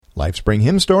Lifespring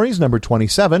Hymn Stories, number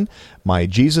 27, My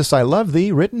Jesus, I Love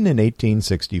Thee, written in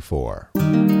 1864.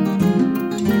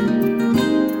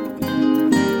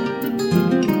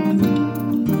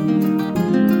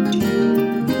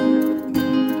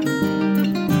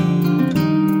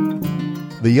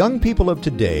 The young people of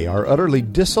today are utterly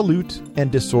dissolute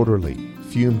and disorderly,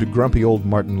 fumed grumpy old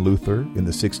Martin Luther in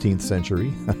the 16th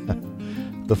century.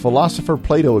 The philosopher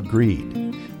Plato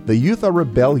agreed. The youth are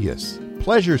rebellious,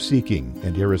 pleasure-seeking,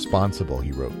 and irresponsible,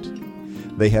 he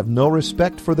wrote. They have no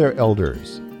respect for their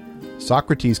elders.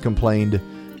 Socrates complained,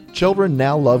 children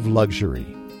now love luxury.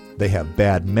 They have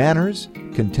bad manners,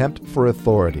 contempt for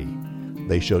authority.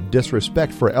 They show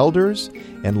disrespect for elders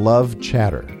and love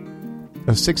chatter.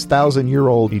 A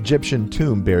 6,000-year-old Egyptian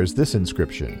tomb bears this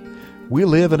inscription: We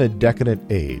live in a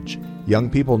decadent age. Young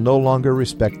people no longer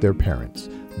respect their parents.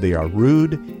 They are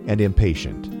rude and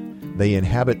impatient. They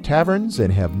inhabit taverns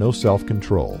and have no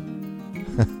self-control.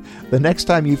 The next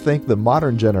time you think the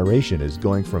modern generation is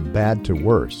going from bad to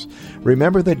worse,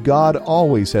 remember that God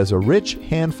always has a rich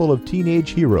handful of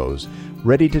teenage heroes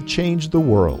ready to change the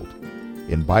world.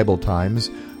 In Bible times,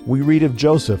 we read of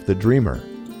Joseph the dreamer,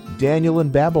 Daniel in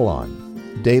Babylon,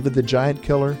 David the giant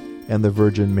killer, and the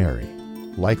Virgin Mary,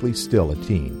 likely still a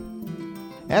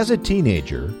teen. As a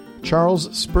teenager,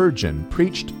 Charles Spurgeon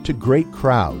preached to great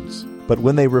crowds, but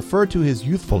when they referred to his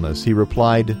youthfulness, he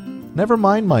replied, Never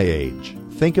mind my age.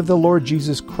 Think of the Lord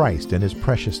Jesus Christ and His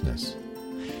preciousness.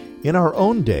 In our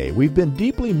own day, we've been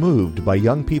deeply moved by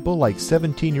young people like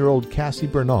 17-year-old Cassie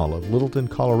Bernal of Littleton,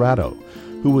 Colorado,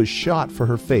 who was shot for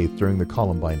her faith during the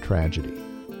Columbine tragedy.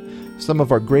 Some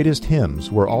of our greatest hymns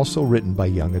were also written by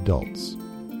young adults.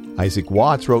 Isaac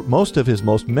Watts wrote most of his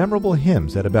most memorable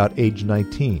hymns at about age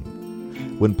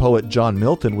 19. When poet John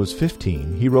Milton was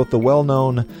 15, he wrote the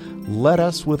well-known Let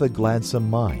Us With a Gladsome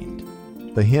Mind.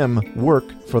 The hymn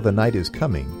Work, for the Night is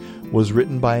Coming was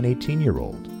written by an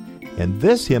 18-year-old. And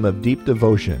this hymn of deep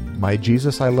devotion, My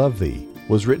Jesus, I Love Thee,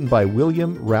 was written by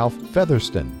William Ralph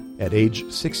Featherston at age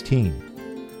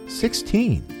 16.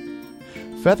 16!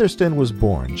 Featherston was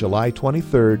born July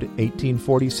 23,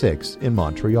 1846, in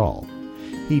Montreal.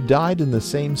 He died in the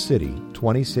same city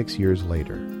 26 years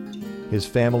later. His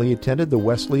family attended the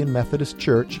Wesleyan Methodist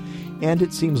Church, and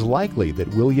it seems likely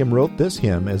that William wrote this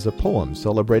hymn as a poem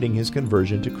celebrating his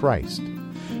conversion to Christ.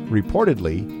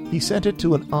 Reportedly, he sent it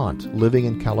to an aunt living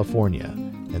in California,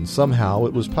 and somehow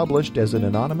it was published as an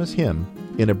anonymous hymn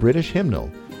in a British hymnal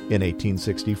in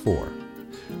 1864.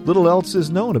 Little else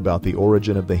is known about the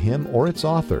origin of the hymn or its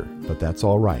author, but that's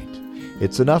all right.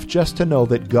 It's enough just to know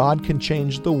that God can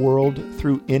change the world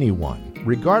through anyone,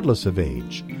 regardless of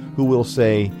age, who will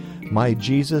say, My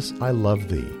Jesus, I love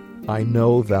Thee. I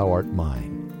know Thou art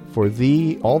mine. For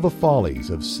Thee all the follies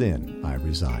of sin I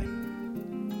resign.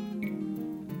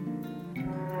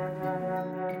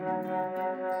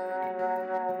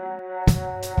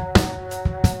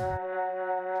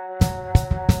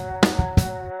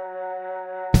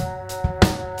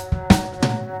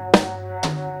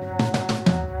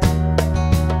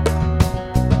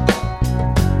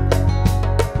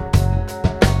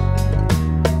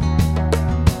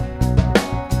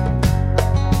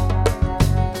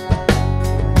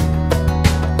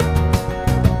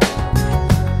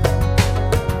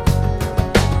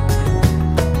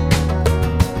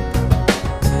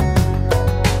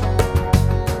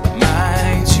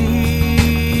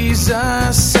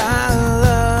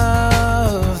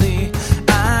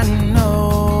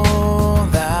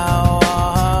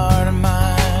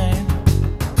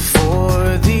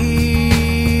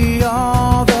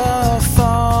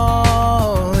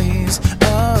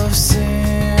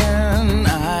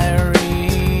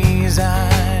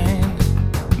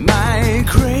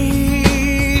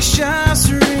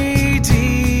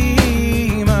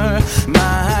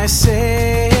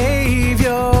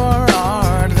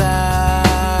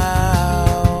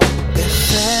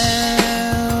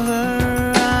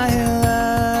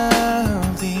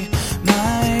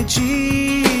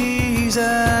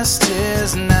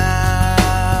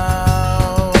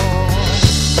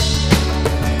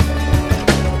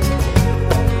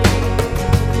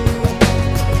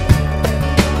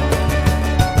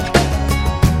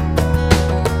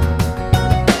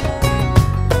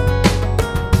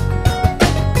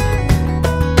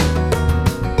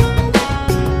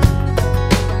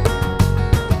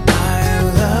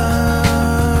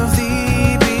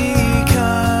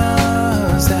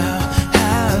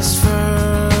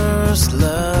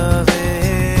 Love it.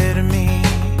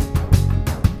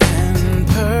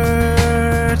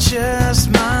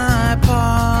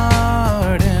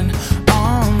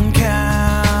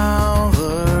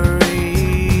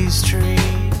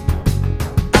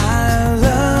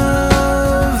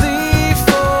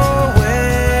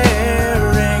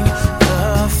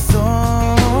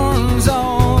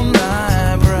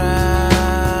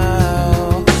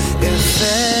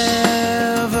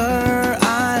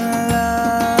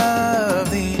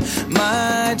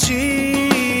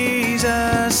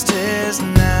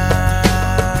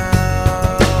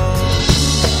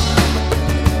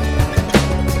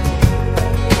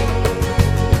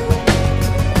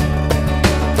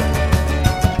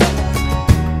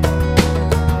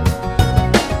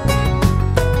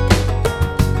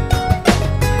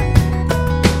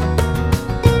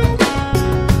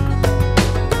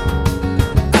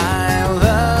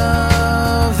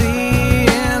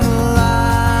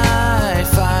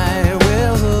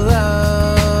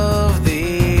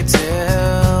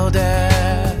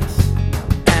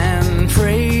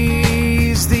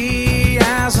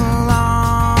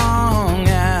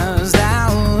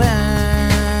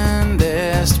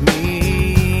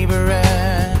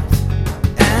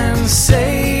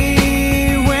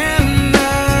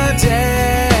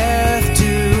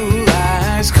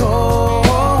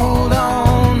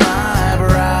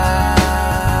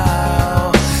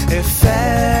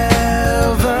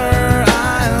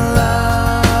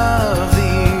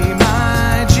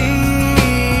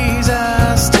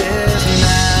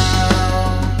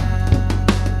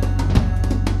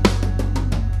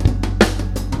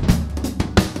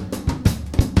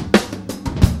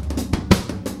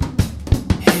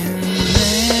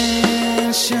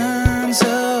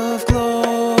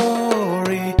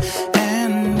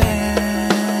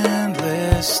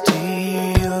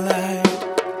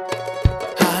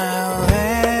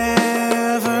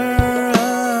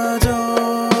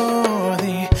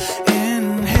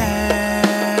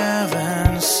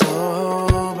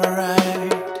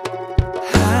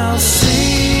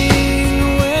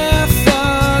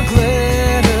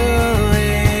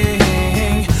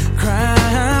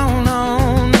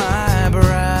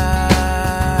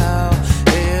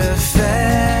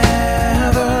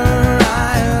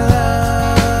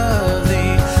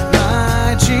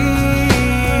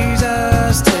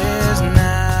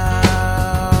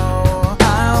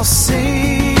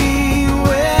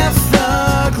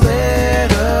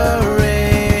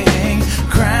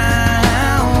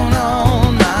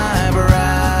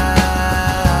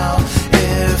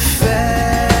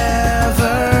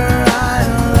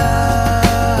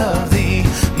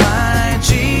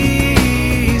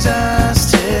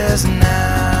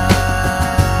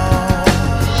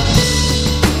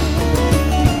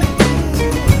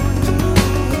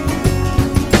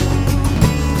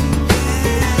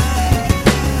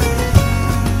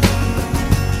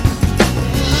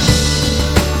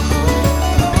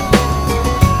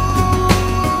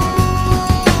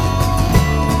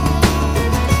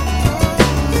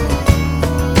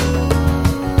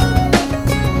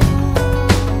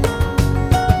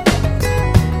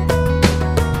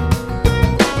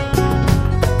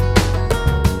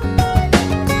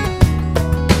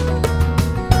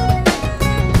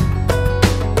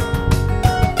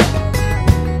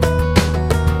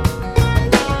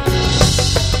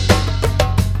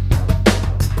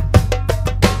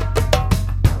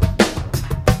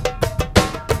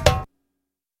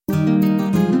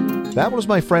 That was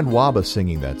my friend Waba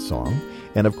singing that song.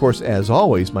 And of course, as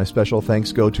always, my special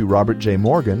thanks go to Robert J.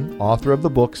 Morgan, author of the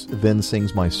books Then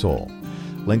Sings My Soul.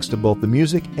 Links to both the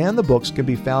music and the books can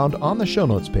be found on the show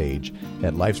notes page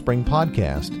at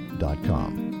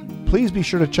lifespringpodcast.com. Please be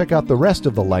sure to check out the rest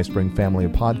of the LifeSpring family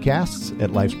of podcasts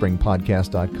at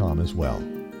lifespringpodcast.com as well.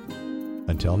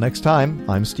 Until next time,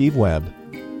 I'm Steve Webb.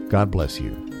 God bless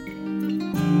you.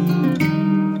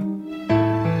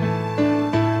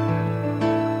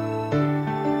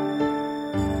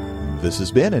 This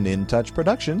has been an In Touch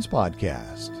Productions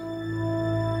podcast.